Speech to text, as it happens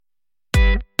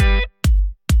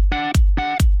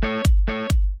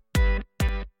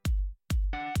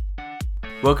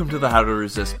Welcome to the How to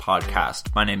Resist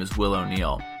podcast. My name is Will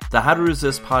O'Neill. The How to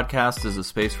Resist podcast is a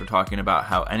space for talking about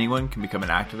how anyone can become an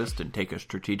activist and take a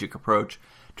strategic approach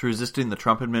to resisting the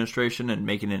Trump administration and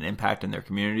making an impact in their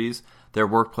communities, their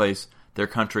workplace, their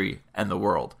country, and the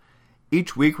world.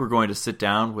 Each week we're going to sit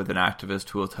down with an activist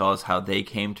who will tell us how they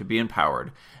came to be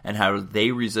empowered and how they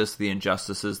resist the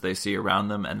injustices they see around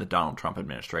them and the Donald Trump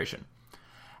administration.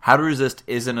 How to Resist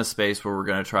isn't a space where we're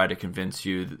going to try to convince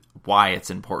you why it's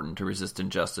important to resist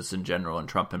injustice in general and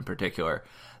Trump in particular.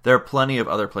 There are plenty of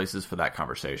other places for that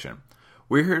conversation.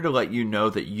 We're here to let you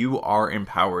know that you are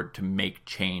empowered to make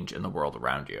change in the world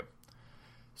around you.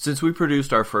 Since we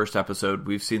produced our first episode,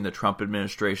 we've seen the Trump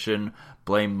administration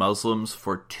blame Muslims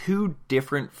for 2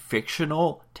 different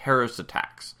fictional terrorist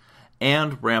attacks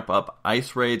and ramp up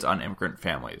ICE raids on immigrant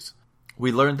families.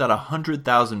 We learned that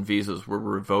 100,000 visas were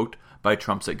revoked by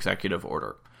Trump's executive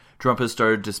order. Trump has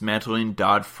started dismantling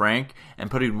Dodd-Frank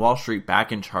and putting Wall Street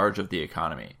back in charge of the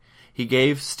economy. He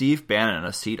gave Steve Bannon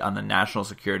a seat on the National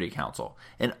Security Council,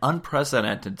 an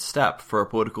unprecedented step for a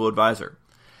political advisor.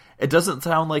 It doesn't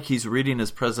sound like he's reading his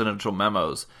presidential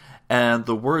memos, and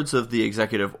the words of the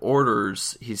executive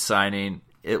orders he's signing,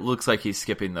 it looks like he's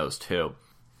skipping those too.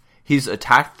 He's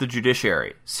attacked the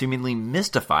judiciary, seemingly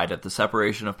mystified at the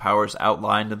separation of powers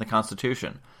outlined in the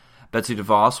Constitution. Betsy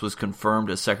DeVos was confirmed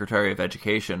as Secretary of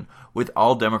Education, with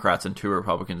all Democrats and 2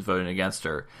 Republicans voting against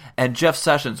her. And Jeff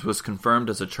Sessions was confirmed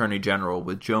as Attorney General,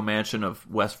 with Joe Manchin of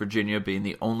West Virginia being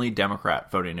the only Democrat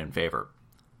voting in favor.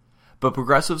 But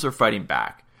progressives are fighting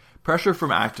back. Pressure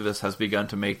from activists has begun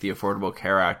to make the Affordable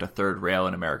Care Act a third rail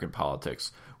in American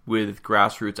politics, with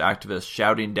grassroots activists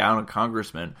shouting down a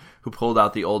congressman who pulled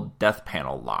out the old death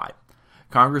panel lie.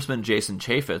 Congressman Jason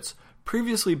Chaffetz,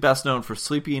 previously best known for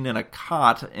sleeping in a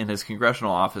cot in his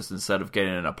congressional office instead of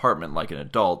getting an apartment like an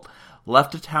adult,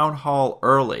 left a town hall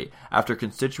early after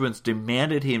constituents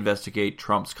demanded he investigate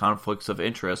Trump's conflicts of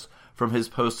interest from his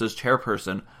post as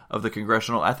chairperson of the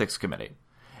Congressional Ethics Committee.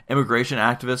 Immigration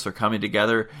activists are coming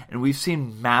together, and we've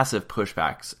seen massive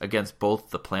pushbacks against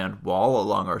both the planned wall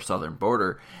along our southern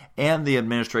border and the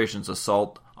administration's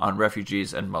assault on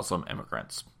refugees and Muslim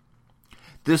immigrants.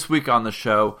 This week on the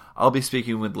show, I'll be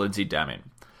speaking with Lindsay Deming.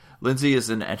 Lindsay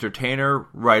is an entertainer,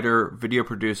 writer, video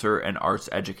producer, and arts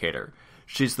educator.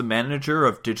 She's the manager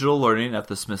of digital learning at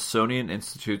the Smithsonian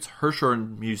Institute's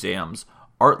Hirshhorn Museum's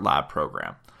Art Lab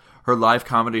program. Her live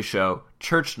comedy show,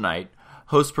 Church Night,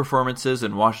 hosts performances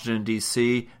in Washington,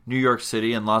 D.C., New York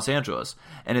City, and Los Angeles,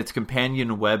 and its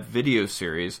companion web video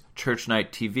series, Church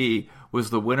Night TV, was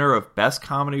the winner of Best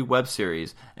Comedy Web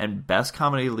Series and Best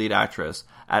Comedy Lead Actress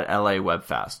at LA Web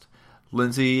Fest.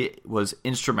 Lindsay was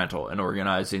instrumental in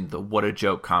organizing the What a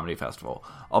Joke Comedy Festival,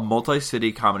 a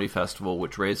multi-city comedy festival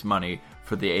which raised money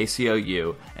for the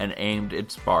ACLU and aimed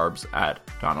its barbs at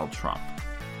Donald Trump.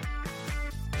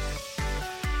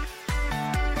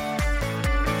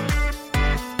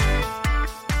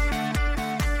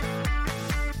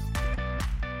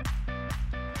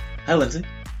 Hi, Lindsay.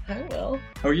 Hi, Will.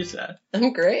 How are you today?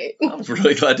 I'm great. I'm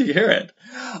really glad to hear it.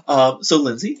 So,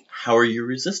 Lindsay, how are you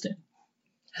resisting?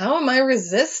 How am I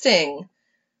resisting?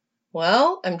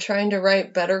 Well, I'm trying to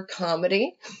write better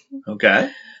comedy.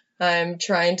 Okay. I'm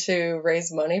trying to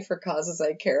raise money for causes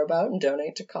I care about and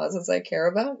donate to causes I care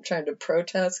about. I'm trying to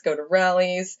protest, go to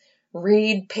rallies,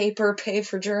 read paper, pay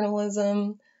for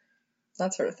journalism,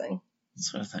 that sort of thing. That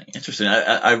sort of thing. Interesting.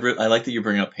 I like that you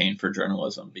bring up paying for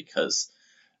journalism, because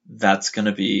that's going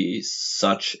to be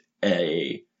such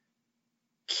a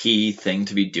key thing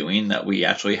to be doing, that we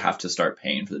actually have to start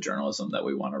paying for the journalism that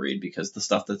we want to read, because the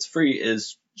stuff that's free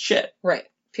is shit. Right.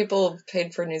 People have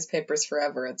paid for newspapers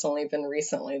forever. It's only been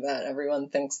recently that everyone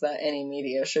thinks that any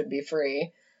media should be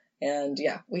free. And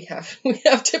yeah, we have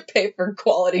to pay for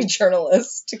quality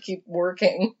journalists to keep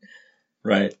working.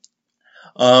 Right.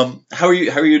 How are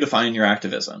you defining your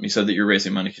activism? You said that you're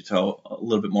raising money. Could you tell a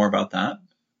little bit more about that?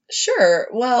 Sure.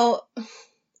 Well,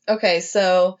 okay,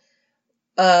 so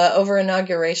over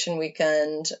inauguration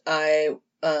weekend, I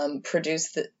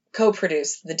co-produced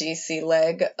the DC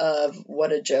leg of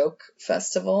What a Joke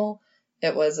Festival.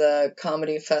 It was a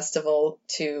comedy festival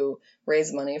to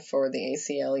raise money for the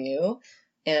ACLU,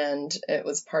 and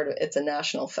it's a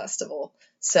national festival.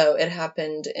 So it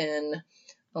happened in,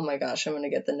 oh my gosh, I'm going to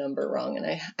get the number wrong. And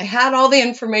I had all the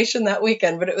information that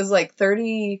weekend, but it was like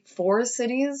 34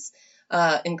 cities.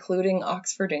 Including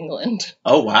Oxford, England.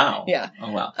 Oh, wow. Yeah.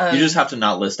 Oh, wow. You just have to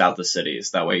not list out the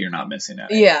cities. That way you're not missing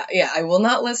any. Yeah. I will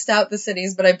not list out the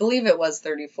cities, but I believe it was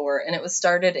 34. And it was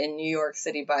started in New York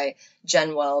City by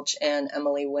Jen Welch and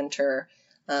Emily Winter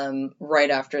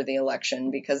right after the election,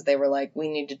 because they were like, we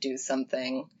need to do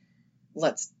something.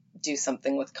 Let's do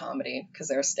something with comedy because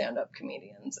they're stand-up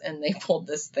comedians, and they pulled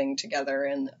this thing together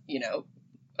in,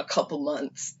 a couple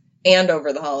months and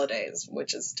over the holidays,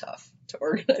 which is tough to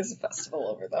organize a festival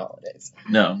over the holidays.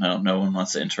 No one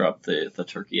wants to interrupt the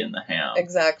turkey and the ham.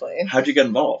 Exactly. How'd you get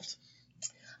involved?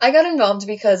 I got involved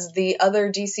because the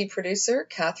other DC producer,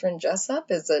 Catherine Jessup,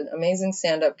 is an amazing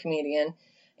stand-up comedian,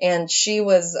 and she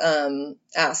was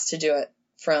asked to do it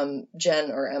from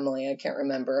Jen or Emily, I can't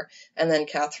remember. And then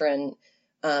Catherine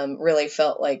really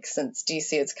felt like, since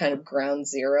DC it's kind of ground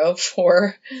zero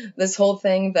for this whole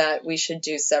thing, that we should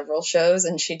do several shows,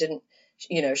 and she didn't,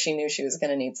 she knew she was going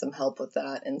to need some help with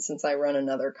that. And since I run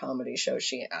another comedy show,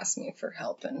 she asked me for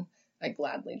help, and I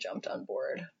gladly jumped on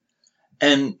board.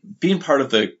 And being part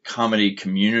of the comedy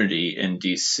community in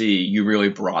DC, you really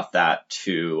brought that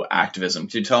to activism.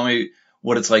 Could you tell me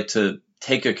what it's like to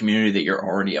take a community that you're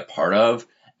already a part of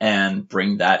and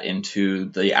bring that into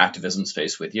the activism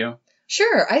space with you?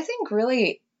 Sure. I think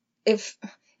really, if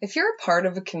you're a part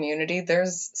of a community,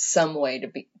 there's some way to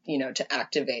be, to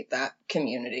activate that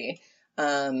community.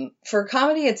 For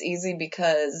comedy, it's easy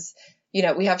because,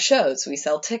 we have shows, we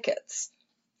sell tickets.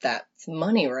 That's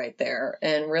money right there.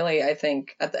 And really, I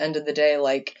think at the end of the day,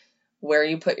 like, where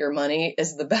you put your money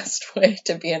is the best way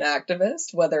to be an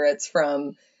activist, whether it's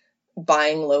from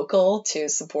buying local to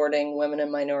supporting women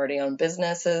and minority-owned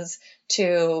businesses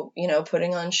to,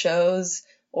 putting on shows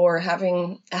or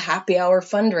having a happy hour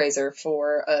fundraiser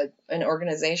for an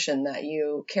organization that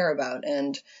you care about.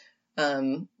 And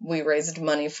we raised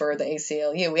money for the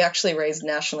ACLU. We actually raised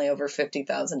nationally over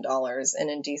 $50,000, and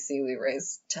in DC we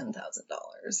raised $10,000.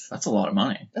 That's a lot of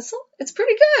money. It's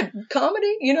pretty good.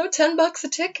 Comedy, $10 a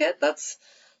ticket. That's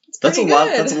a lot.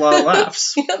 That's a lot of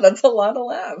laughs. Yeah, that's a lot of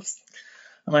laughs.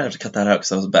 I might have to cut that out because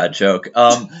that was a bad joke.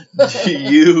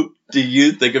 Do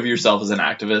you think of yourself as an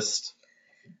activist?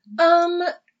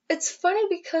 It's funny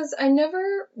because I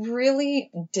never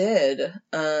really did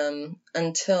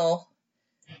until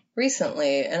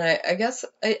recently, and I guess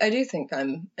I do think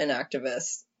I'm an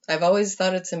activist. I've always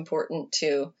thought it's important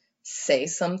to say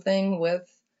something with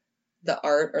the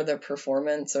art or the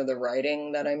performance or the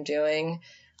writing that I'm doing.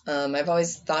 I've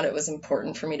always thought it was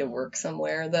important for me to work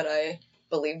somewhere that I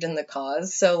believed in the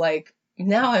cause. So like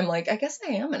now I'm like, I guess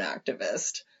I am an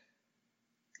activist,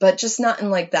 but just not in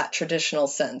like that traditional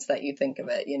sense that you think of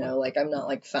it, like I'm not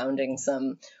like founding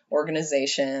some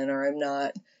organization, or I'm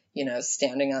not,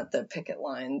 standing at the picket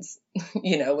lines,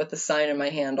 with the sign in my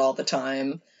hand all the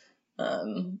time.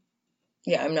 I'm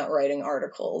not writing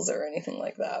articles or anything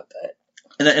like that, but.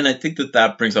 And I think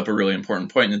that brings up a really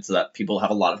important point. It's that people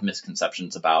have a lot of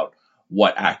misconceptions about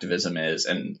what activism is.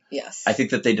 And yes. I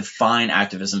think that they define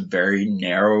activism very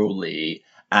narrowly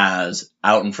as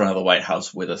out in front of the White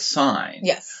House with a sign.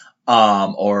 Yes.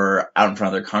 Or out in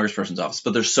front of their congressperson's office.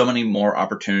 But there's so many more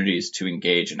opportunities to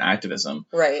engage in activism.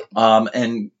 Right.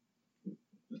 And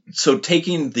so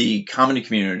taking the comedy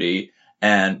community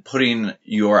and putting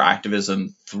your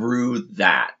activism through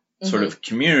that sort of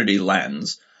community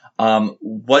lens,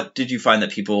 what did you find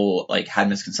that people like had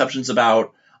misconceptions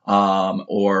about,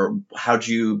 or how'd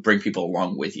you bring people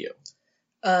along with you?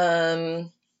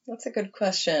 That's a good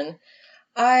question.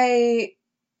 I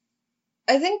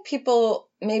think people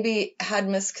maybe had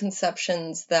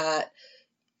misconceptions that,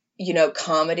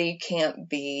 comedy can't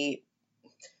be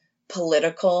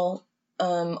political,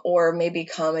 or maybe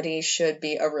comedy should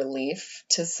be a relief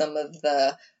to some of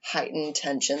the heightened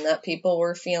tension that people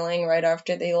were feeling right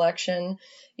after the election.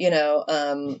 I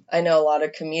know a lot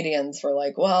of comedians were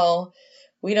like, well,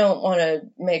 we don't want to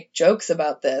make jokes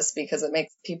about this because it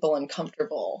makes people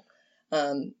uncomfortable,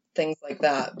 things like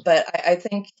that. But I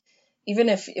think even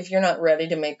if you're not ready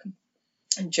to make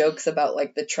jokes about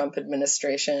like the Trump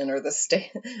administration or the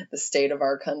state of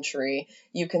our country,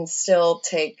 you can still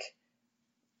take,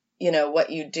 what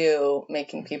you do,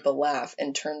 making people laugh,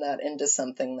 and turn that into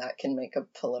something that can make a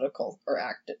political or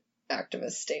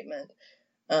activist statement.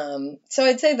 So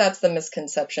I'd say that's the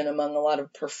misconception among a lot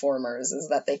of performers, is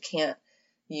that they can't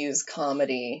use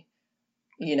comedy,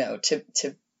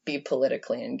 to be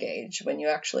politically engaged, when you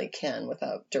actually can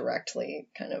without directly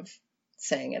kind of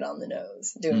saying it on the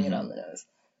nose, doing it on the nose.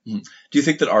 Mm-hmm. Do you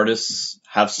think that artists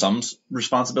have some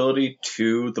responsibility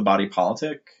to the body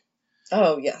politic?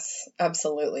 Oh, yes,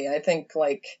 absolutely. I think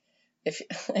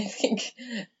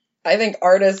I think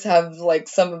artists have like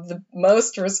some of the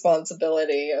most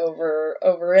responsibility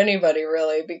over anybody,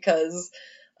 really, because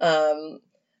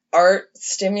art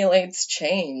stimulates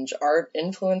change. Art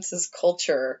influences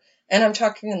culture. And I'm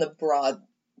talking in the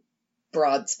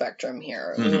broad spectrum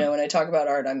here. Mm-hmm. When I talk about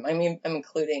art, I'm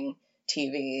including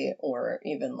TV, or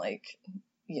even like,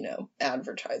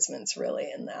 advertisements really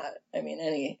in that. I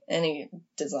mean, any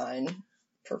design,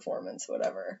 performance,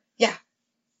 whatever. Yeah.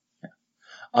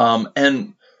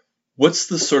 And what's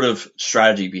the sort of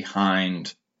strategy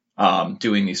behind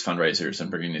doing these fundraisers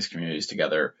and bringing these communities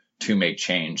together to make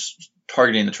change,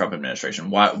 targeting the Trump administration?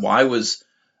 Why was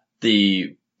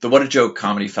the What a Joke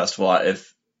Comedy Festival,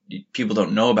 if people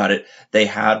don't know about it, they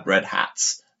had red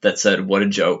hats that said "What a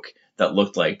Joke," that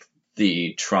looked like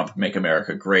the Trump "Make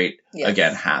America Great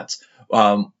Again" hats.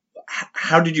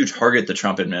 How did you target the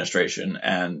Trump administration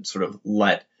and sort of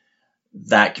let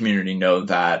that community know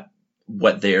that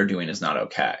what they are doing is not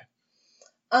okay?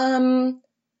 I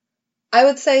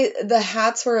would say the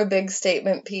hats were a big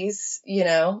statement piece,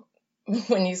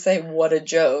 when you say "What a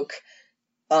Joke"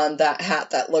 on that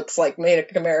hat that looks like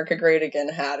 "Make America Great Again"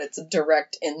 hat, it's a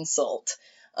direct insult.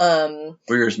 Were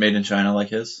yours made in China like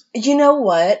his? You know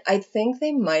what? I think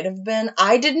they might have been.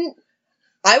 I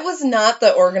was not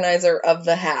the organizer of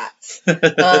the hats.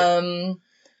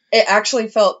 It actually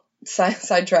felt,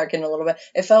 sidetracking a little bit,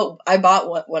 I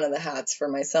bought one of the hats for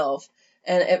myself,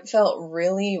 and it felt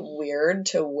really weird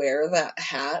to wear that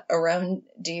hat around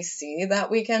DC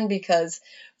that weekend, because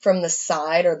from the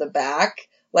side or the back,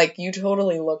 like, you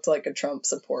totally looked like a Trump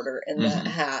supporter in that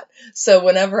hat. So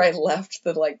whenever I left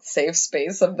the, safe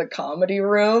space of the comedy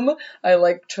room, I,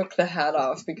 took the hat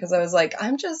off, because I was like,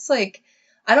 I'm just, I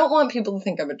don't want people to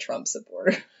think I'm a Trump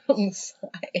supporter on the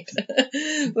side.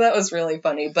 That was really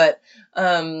funny. But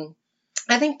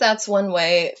I think that's one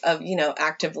way of,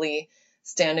 actively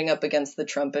standing up against the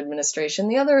Trump administration.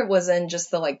 The other was in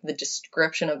just the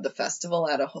description of the festival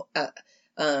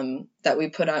that we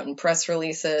put out in press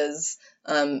releases.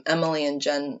 Emily and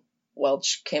Jen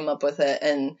Welch came up with it,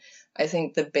 and I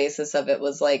think the basis of it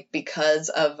was because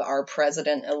of our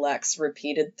president-elect's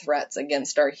repeated threats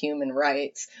against our human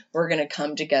rights, we're going to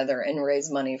come together and raise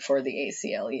money for the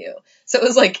ACLU. So it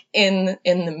was in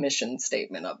the mission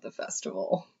statement of the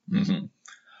festival. Mm-hmm.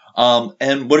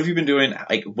 And what have you been doing?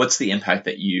 What's the impact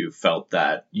that you felt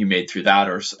that you made through that,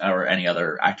 or any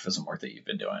other activism work that you've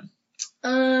been doing?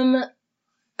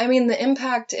 I mean, the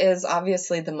impact is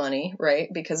obviously the money, right?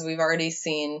 Because we've already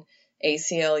seen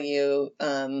ACLU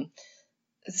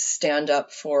stand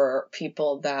up for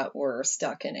people that were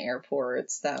stuck in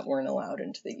airports that weren't allowed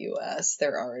into the U.S.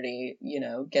 They're already,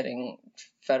 getting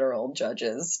federal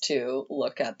judges to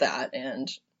look at that and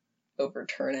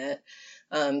overturn it.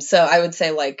 So I would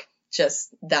say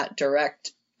just that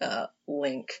direct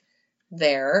link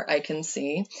there I can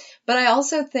see. But I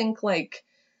also think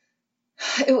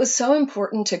it was so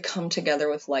important to come together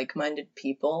with like-minded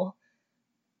people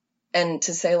and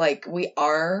to say we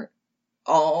are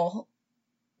all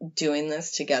doing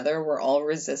this together. We're all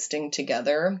resisting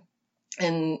together,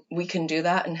 and we can do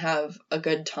that and have a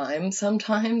good time.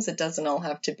 Sometimes it doesn't all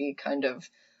have to be kind of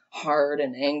hard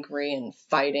and angry and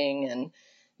fighting, and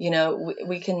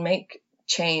we can make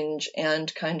change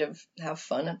and kind of have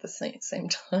fun at the same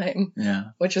time. Yeah,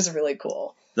 which is really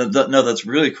cool. No, that's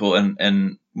really cool.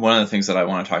 And one of the things that I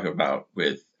want to talk about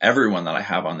with everyone that I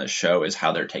have on this show is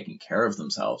how they're taking care of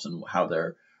themselves and how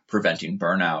they're preventing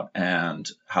burnout and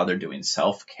how they're doing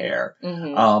self-care.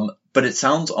 Mm-hmm. But it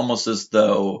sounds almost as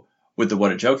though with the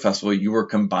What a Joke Festival, you were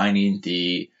combining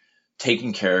the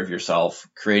taking care of yourself,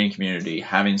 creating community,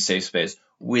 having safe space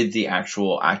with the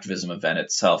actual activism event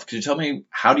itself. Could you tell me,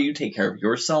 how do you take care of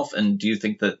yourself? And do you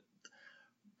think that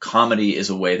comedy is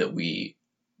a way that we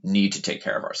need to take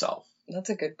care of ourselves? That's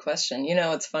a good question.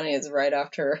 What's funny is right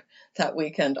after that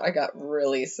weekend, I got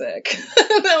really sick.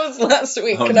 That was last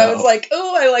week. And I was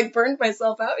I burned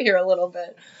myself out here a little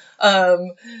bit.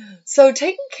 So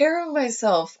taking care of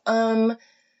myself,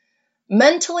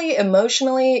 mentally,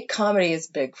 emotionally, comedy is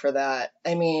big for that.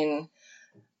 I mean,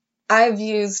 I've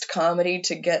used comedy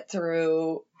to get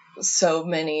through so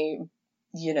many,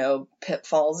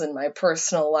 pitfalls in my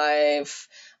personal life.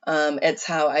 It's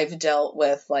how I've dealt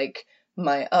with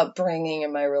my upbringing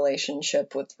and my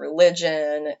relationship with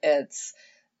religion. It's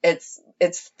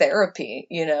therapy,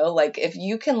 if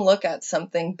you can look at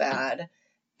something bad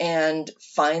and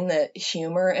find the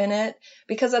humor in it,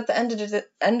 because at the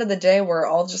end of the day, we're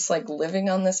all just living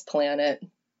on this planet.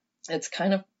 It's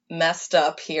kind of messed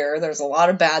up here. There's a lot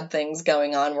of bad things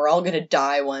going on. We're all going to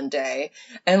die one day.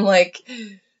 And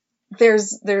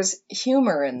there's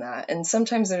humor in that. And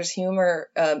sometimes there's humor,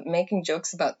 making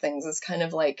jokes about things is kind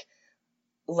of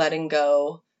letting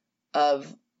go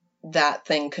of that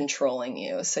thing controlling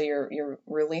you. So you're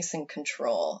releasing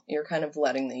control. You're kind of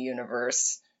letting the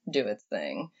universe do its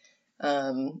thing.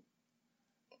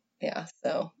 Yeah,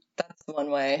 so that's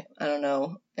one way. I don't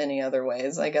know any other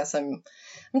ways. I guess I'm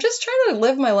just trying to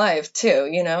live my life too,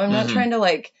 I'm not trying to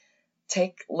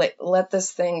let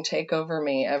this thing take over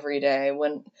me every day.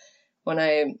 When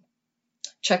I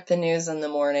check the news in the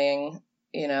morning,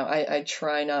 I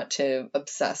try not to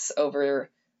obsess over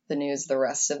the news the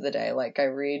rest of the day. Like I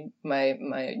read my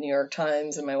New York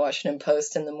Times and my Washington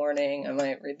Post in the morning. I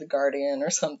might read The Guardian or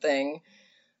something.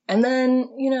 And then,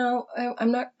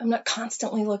 I'm not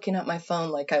constantly looking at my phone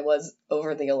like I was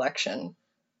over the election.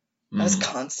 I was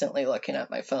constantly looking at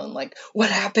my phone, like, what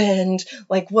happened?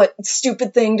 Like, what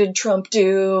stupid thing did Trump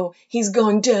do? He's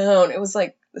going down. It was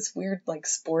like this weird, like,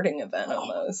 sporting event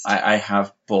almost. I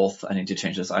have both. I need to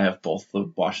change this. I have both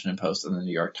the Washington Post and the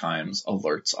New York Times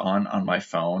alerts on my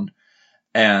phone.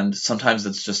 And sometimes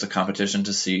it's just a competition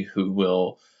to see who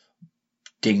will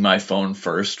ding my phone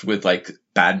first with, like,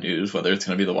 bad news, whether it's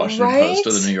going to be the Washington Post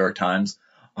or the New York Times.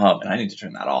 And I need to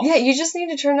turn that off. Yeah, you just need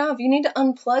to turn it off. You need to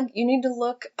unplug. You need to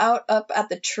look up at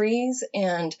the trees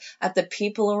and at the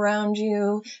people around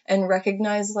you and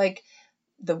recognize, like,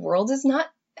 the world has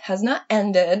not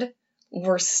ended.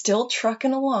 We're still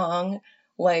trucking along.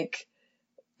 Like,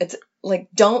 it's like,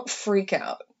 don't freak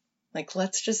out. Like,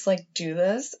 let's just, like, do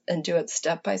this and do it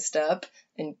step by step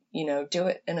and, do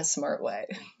it in a smart way.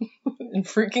 And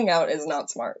freaking out is not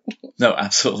smart. No,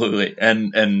 absolutely.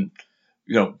 And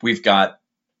we've got,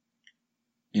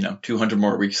 200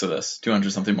 more weeks of this,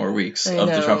 200 something more weeks of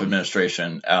the Trump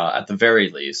administration, at the very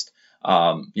least.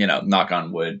 Knock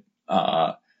on wood,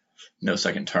 no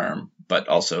second term, but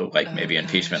also maybe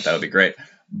impeachment. That would be great.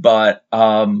 But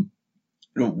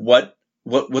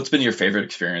what's been your favorite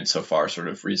experience so far, sort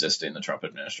of resisting the Trump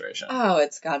administration? Oh,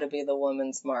 it's got to be the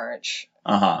Women's March.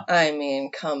 Uh-huh. I mean,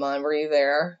 come on, were you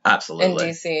there? Absolutely.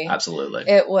 In DC? Absolutely.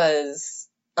 It was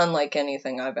unlike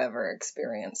anything I've ever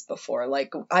experienced before.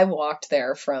 Like, I walked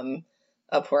there from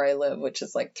up where I live, which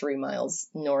is like 3 miles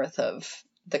north of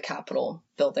the Capitol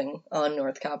building on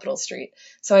North Capitol Street.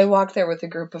 So I walked there with a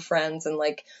group of friends, and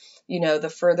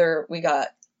the further we got,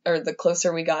 or the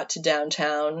closer we got to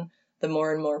downtown, the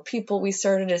more and more people we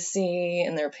started to see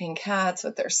in their pink hats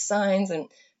with their signs, and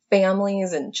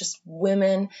families and just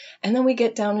women. And then we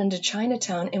get down into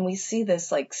Chinatown and we see this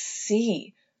like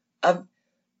sea of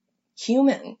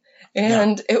human.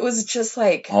 And it was just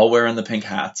like, all wearing the pink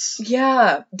hats.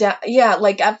 Yeah.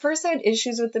 Like, at first I had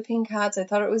issues with the pink hats. I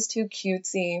thought it was too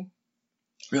cutesy.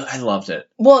 Really? I loved it.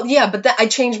 Well, yeah, but I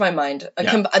changed my mind.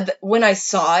 When I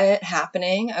saw it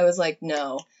happening, I was like,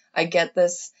 no, I get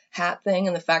this hat thing,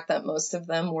 and the fact that most of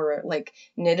them were like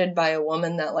knitted by a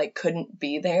woman that like couldn't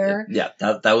be there. Yeah,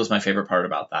 that was my favorite part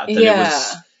about that. It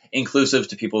was inclusive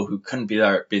to people who couldn't be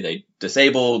there, be they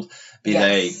disabled, be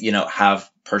they, have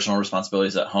personal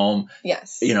responsibilities at home.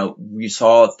 Yes. You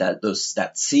saw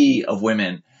that sea of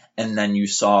women, and then you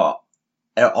saw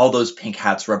all those pink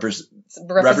hats represent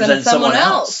someone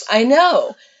else. I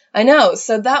know.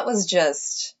 So that was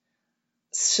just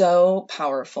so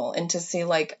powerful. And to see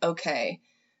like, okay,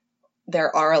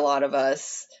 there are a lot of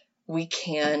us. We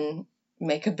can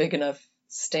make a big enough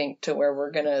stink to where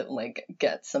we're gonna like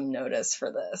get some notice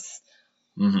for this.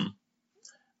 Mm-hmm.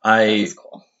 That was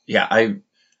cool. Yeah,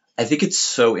 I think it's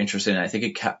so interesting. I think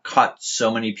it caught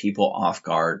so many people off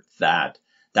guard that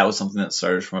was something that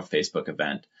started from a Facebook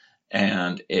event,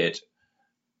 and it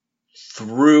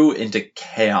threw into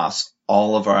chaos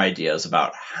all of our ideas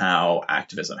about how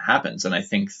activism happens. And I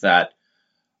think that,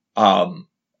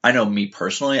 I know me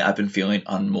personally, I've been feeling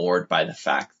unmoored by the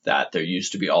fact that there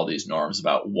used to be all these norms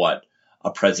about what a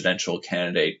presidential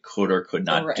candidate could or could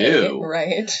not do.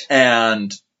 Right.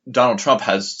 And Donald Trump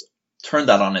has turned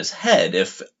that on his head.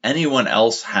 If anyone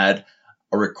else had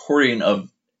a recording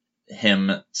of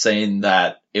him saying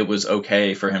that it was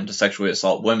okay for him to sexually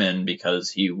assault women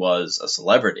because he was a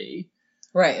celebrity,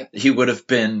 right, he would have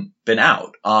been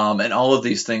out. And all of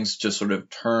these things just sort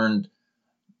of turned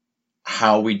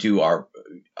how we do a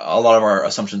lot of our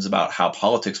assumptions about how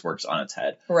politics works on its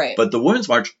head. Right. But the Women's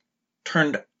March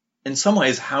turned, in some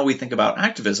ways, how we think about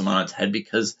activism on its head,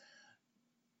 because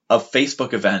a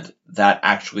Facebook event that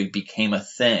actually became a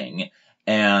thing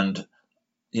and,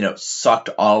 sucked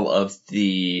all of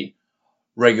the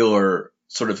regular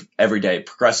sort of everyday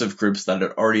progressive groups that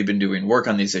had already been doing work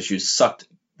on these issues, sucked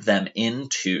them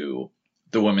into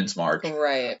the Women's March.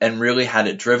 Right. And really had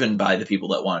it driven by the people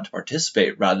that wanted to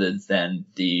participate rather than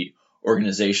the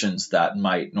organizations that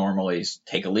might normally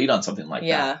take a lead on something like that.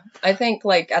 Yeah. I think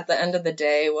like at the end of the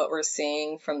day, what we're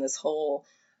seeing from this whole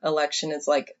election is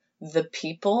like the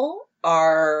people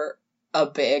are a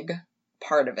big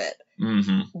part of it.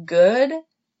 Mm-hmm. Good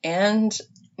and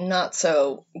not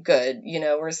so good.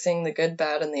 We're seeing the good,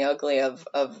 bad, and the ugly of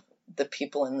the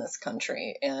people in this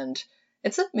country. And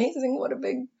it's amazing what a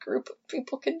big group of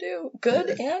people can do.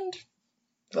 Good and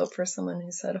vote for someone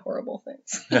who said horrible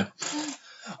things. Yeah.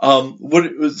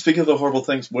 Speaking of the horrible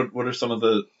things, what are some of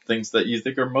the things that you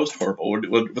think are most horrible?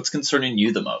 What's concerning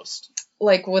you the most?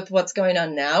 Like with what's going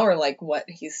on now, or like what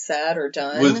he's said or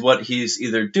done? With what he's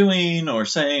either doing or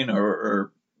saying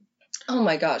or... Oh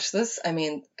my gosh, this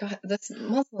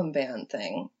Muslim ban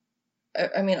thing.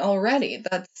 I mean, already,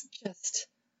 that's just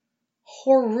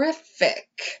horrific.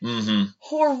 Mm-hmm.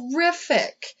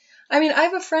 Horrific. I mean, I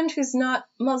have a friend who's not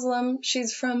Muslim.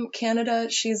 She's from Canada.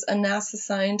 She's a NASA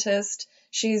scientist.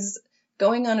 She's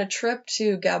going on a trip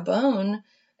to Gabon,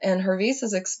 and her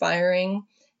visa's expiring,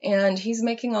 and he's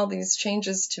making all these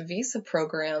changes to visa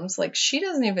programs. Like, she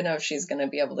doesn't even know if she's going to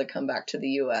be able to come back to the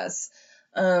U.S.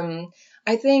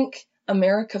 I think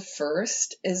America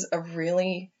First is a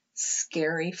really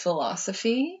scary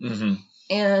philosophy, mm-hmm.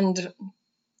 and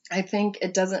I think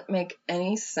it doesn't make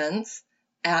any sense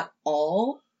at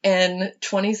all in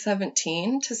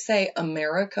 2017 to say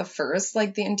America first.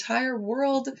 Like, the entire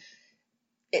world,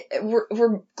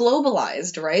 we're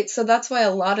globalized, right? So that's why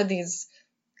a lot of these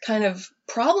kind of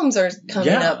problems are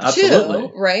coming up absolutely.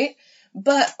 too, right?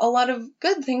 But a lot of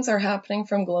good things are happening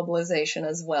from globalization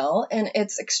as well, and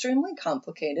it's extremely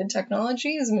complicated.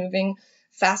 Technology is moving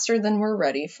faster than we're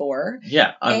ready for.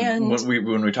 Yeah, and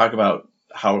when we talk about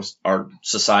how our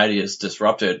society is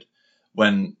disrupted,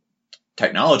 when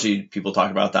technology, people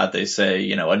talk about that, they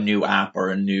say, a new app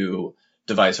or a new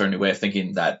device or a new way of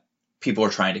thinking that people are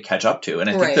trying to catch up to. And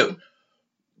I think that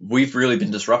we've really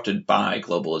been disrupted by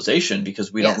globalization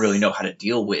because we don't really know how to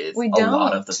deal with a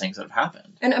lot of the things that have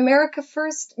happened. And America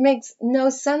First makes no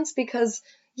sense because,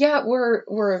 yeah,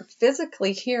 we're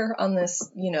physically here on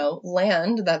this,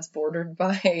 land that's bordered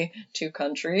by 2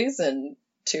 countries and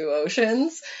 2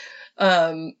 oceans,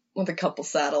 with a couple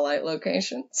satellite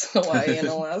locations, Hawaii and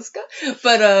Alaska.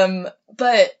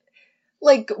 But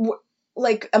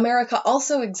like America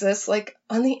also exists like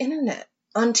on the internet,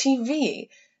 on TV.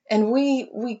 And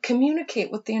we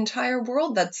communicate with the entire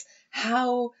world. That's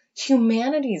how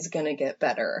humanity's going to get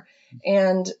better.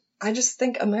 And I just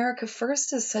think America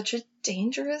First is such a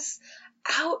dangerous,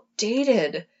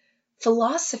 outdated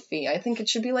philosophy. I think it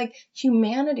should be like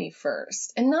humanity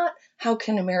first, and not how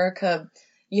can America,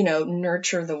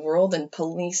 nurture the world and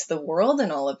police the world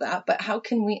and all of that, but how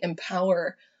can we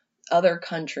empower other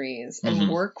countries and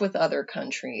work with other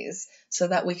countries so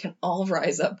that we can all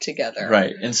rise up together.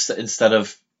 Right. Instead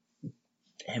of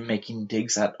him making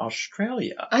digs at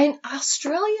Australia.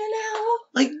 Australia now?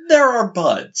 Like, there are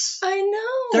buds. I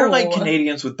know. They're like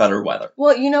Canadians with better weather.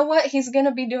 Well, you know what? He's going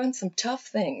to be doing some tough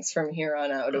things from here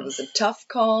on out. It was a tough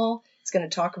call. He's going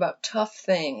to talk about tough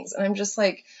things. And I'm just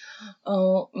like,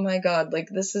 oh my God, like,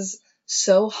 this is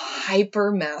so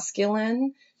hyper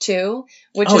masculine too,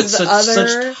 which is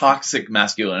such toxic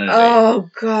masculinity. Oh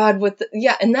God,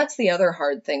 and that's the other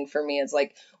hard thing for me is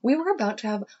like, we were about to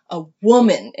have a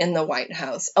woman in the White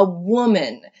House, a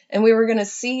woman, and we were going to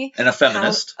see and a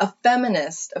feminist,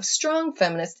 a strong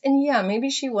feminist, and yeah, maybe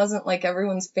she wasn't like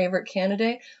everyone's favorite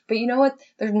candidate, but you know what?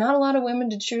 There's not a lot of women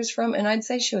to choose from, and I'd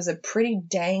say she was a pretty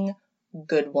dang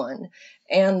good one.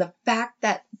 And the fact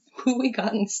that who we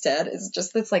got instead is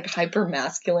just this like hyper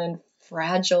masculine,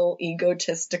 fragile,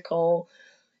 egotistical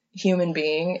human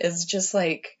being is just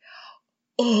like,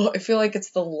 I feel like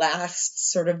it's the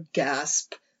last sort of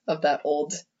gasp of that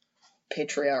old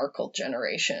patriarchal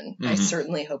generation. I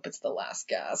certainly hope it's the last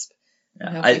gasp. Yeah,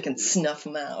 I hope we can snuff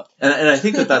them out. And I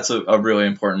think that that's a really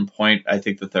important point. I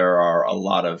think that there are a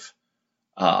lot of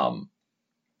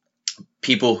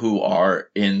people who are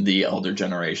in the elder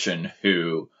generation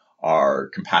who are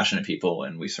compassionate people,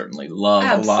 and we certainly love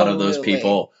a lot of those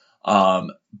people.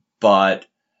 But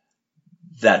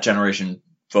that generation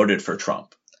voted for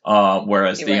Trump,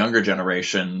 whereas the younger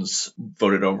generations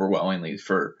voted overwhelmingly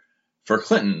for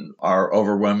Clinton, are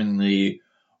overwhelmingly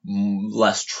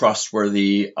less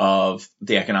trustworthy of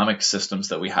the economic systems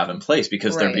that we have in place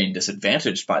because they're being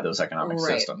disadvantaged by those economic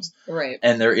systems. Right.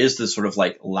 And there is this sort of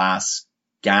like last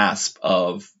gasp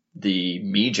of the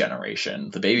me generation,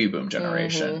 the baby boom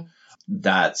generation,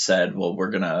 that said, well,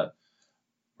 we're gonna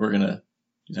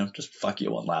just fuck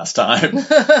you one last time.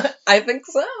 I think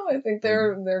so. I think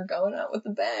they're going out with a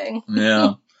bang.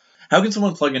 Yeah. How can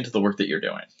someone plug into the work that you're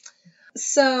doing?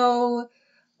 So,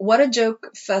 What a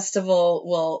Joke Festival,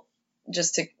 well,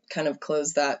 just to kind of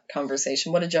close that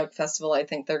conversation, What a Joke Festival, I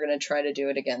think they're going to try to do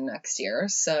it again next year.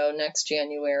 So next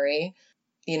January,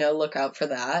 look out for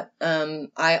that.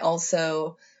 I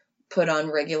also put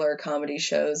on regular comedy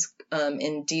shows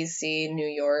in DC, New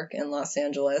York, and Los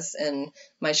Angeles, and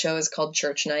my show is called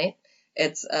Church Night.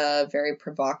 It's a very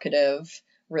provocative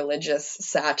religious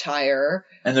satire.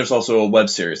 And there's also a web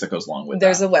series that goes along with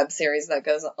There's that. a web series that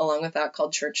goes along with that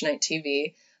called Church Night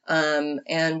TV.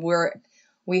 And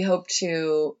we hope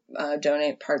to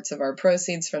donate parts of our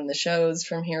proceeds from the shows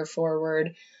from here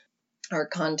forward. Our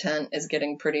content is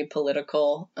getting pretty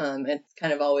political. It's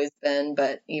kind of always been,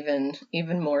 but even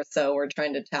more so, we're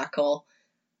trying to tackle,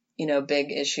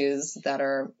 big issues that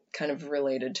are kind of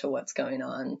related to what's going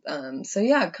on. So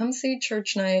yeah, come see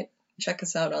Church Night. Check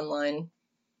us out online.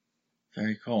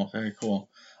 Very cool. Very cool.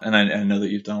 And I know that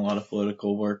you've done a lot of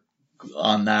political work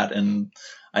on that. And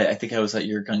I think I was at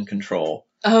your gun control.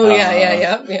 Oh,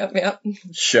 yep.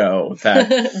 Show that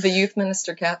the youth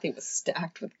minister, Kathy, was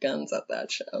stacked with guns at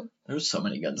that show. There was so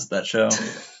many guns at that show.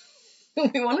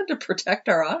 We wanted to protect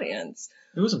our audience.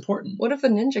 It was important. What if a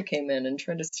ninja came in and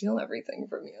tried to steal everything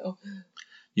from you?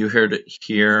 You heard it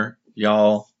here,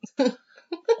 y'all.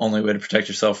 Only way to protect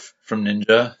yourself from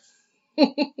ninja.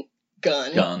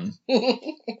 Gun.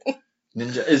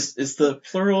 Ninja is the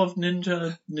plural of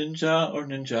ninja or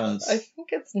ninjas? I think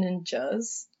it's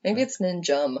ninjas. Maybe it's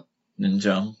ninjum.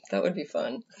 Ninjum. That would be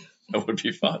fun. That would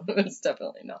be fun. It's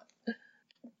definitely not.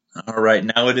 All right,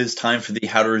 now it is time for the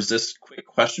How to Resist quick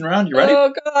question round. You ready?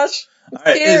 Oh gosh. All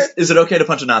right. Is it okay to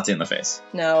punch a Nazi in the face?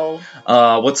 No.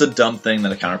 What's a dumb thing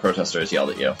that a counter protester has yelled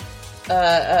at you?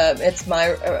 It's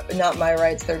not my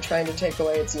rights. They're trying to take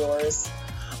away. It's yours.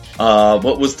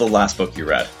 What was the last book you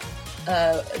read?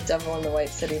 Devil in the White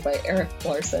City by Eric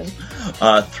Larson.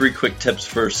 3 quick tips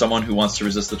for someone who wants to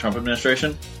resist the Trump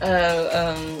administration.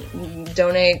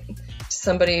 Donate to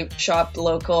somebody, shop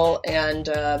local,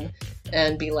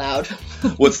 and be loud.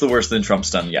 What's the worst thing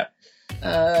Trump's done yet?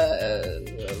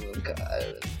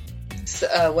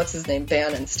 What's his name?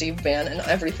 Bannon. Steve Bannon.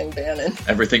 Everything Bannon.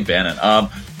 Everything Bannon.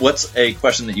 What's a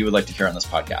question that you would like to hear on this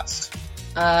podcast?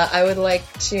 I would like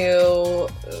to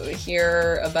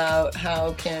hear about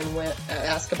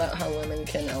ask about how women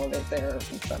can elevate their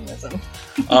feminism.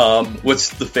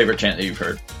 What's the favorite chant that you've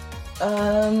heard?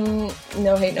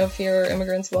 No hate, no fear,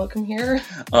 immigrants welcome here.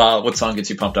 What song gets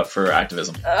you pumped up for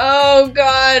activism? Oh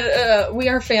God, We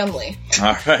Are Family.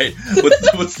 All right.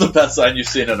 What's the best sign you've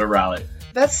seen at a rally?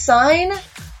 Best sign?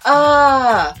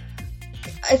 I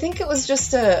think it was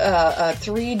just a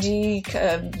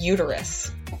 3D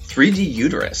uterus. 3D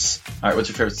uterus. All right. What's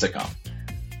your favorite sitcom?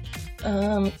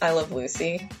 I Love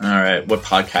Lucy. All right. What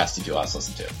podcast did you last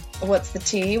listen to? What's the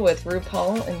Tea with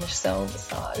RuPaul and Michelle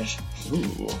Visage.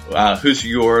 Ooh. Who's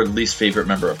your least favorite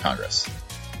member of Congress?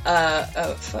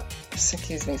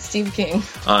 Excuse me, Steve King.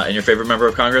 And your favorite member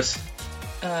of Congress?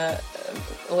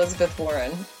 Elizabeth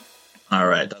Warren. All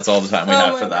right. That's all the time we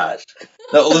have for that.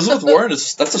 Now, Elizabeth Warren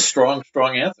that's a strong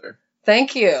answer.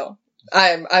 Thank you.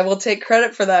 I will take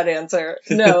credit for that answer.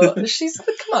 No, she's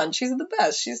the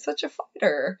best. She's such a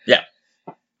fighter. Yeah.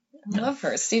 I love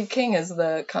her. Steve King is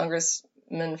the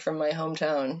congressman from my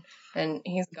hometown, and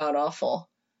he's god awful.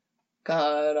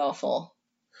 God awful.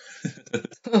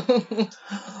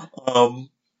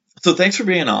 So thanks for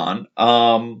being on.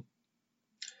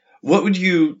 What would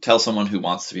you tell someone who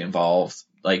wants to be involved,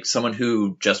 like someone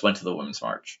who just went to the Women's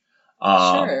March?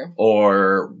 Sure.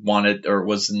 Or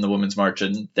was in the Women's March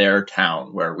in their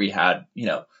town where we had,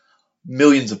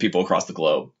 millions of people across the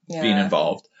globe being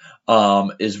involved,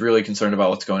 is really concerned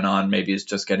about what's going on. Maybe it's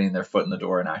just getting their foot in the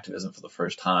door in activism for the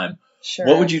first time. Sure.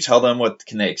 What would you tell them? What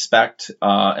can they expect?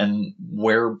 And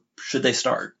where should they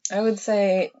start? I would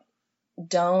say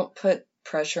don't put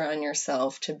pressure on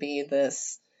yourself to be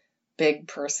this big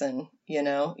person.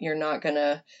 You're not going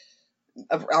to...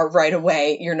 right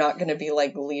away, you're not going to be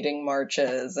like leading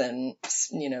marches and,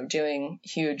 doing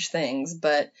huge things,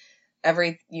 but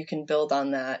you can build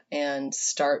on that and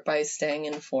start by staying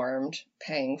informed,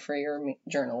 paying for your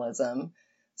journalism,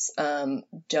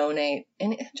 donate,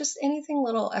 and just anything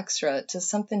little extra to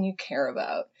something you care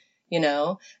about,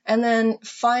 and then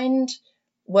find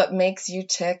what makes you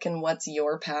tick and what's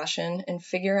your passion and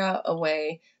figure out a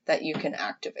way that you can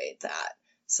activate that.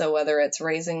 So whether it's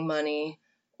raising money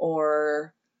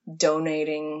or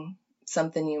donating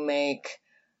something you make,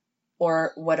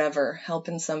 or whatever,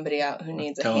 helping somebody out who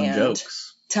needs a hand.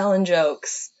 Telling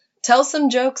jokes. Tell some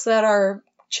jokes that are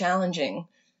challenging.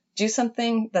 Do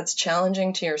something that's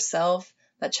challenging to yourself,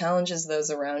 that challenges those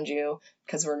around you,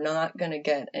 because we're not going to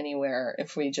get anywhere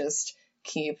if we just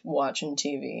keep watching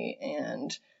TV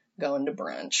and going to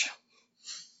brunch.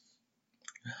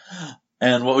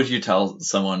 And what would you tell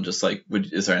someone, is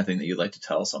there anything that you'd like to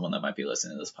tell someone that might be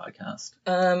listening to this podcast?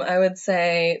 I would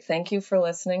say thank you for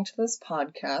listening to this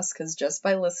podcast, because just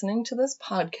by listening to this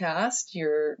podcast,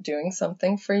 you're doing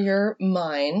something for your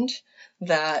mind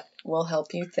that will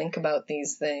help you think about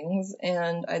these things.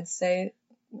 And I'd say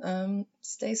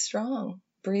stay strong.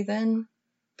 Breathe in,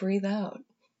 breathe out.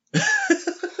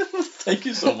 Thank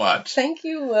you so much. Thank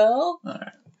you, Will. All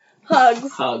right.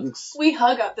 Hugs. Hugs. We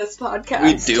hug at this podcast.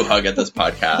 We do hug at this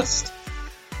podcast.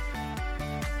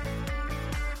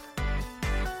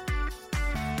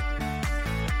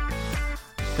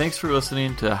 Thanks for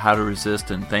listening to How to Resist,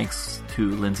 and thanks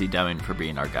to Lindsay Deming for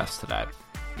being our guest today.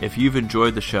 If you've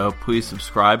enjoyed the show, please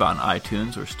subscribe on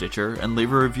iTunes or Stitcher and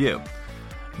leave a review.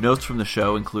 Notes from the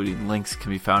show, including links,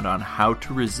 can be found on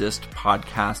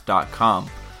howtoresistpodcast.com.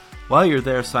 While you're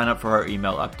there, sign up for our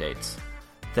email updates.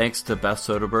 Thanks to Beth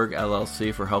Soderberg,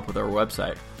 LLC, for help with our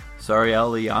website,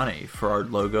 Sariel Liani for our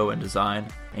logo and design,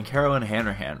 and Carolyn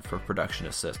Hanrahan for production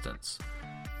assistance.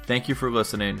 Thank you for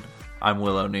listening. I'm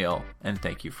Will O'Neill, and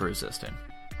thank you for resisting.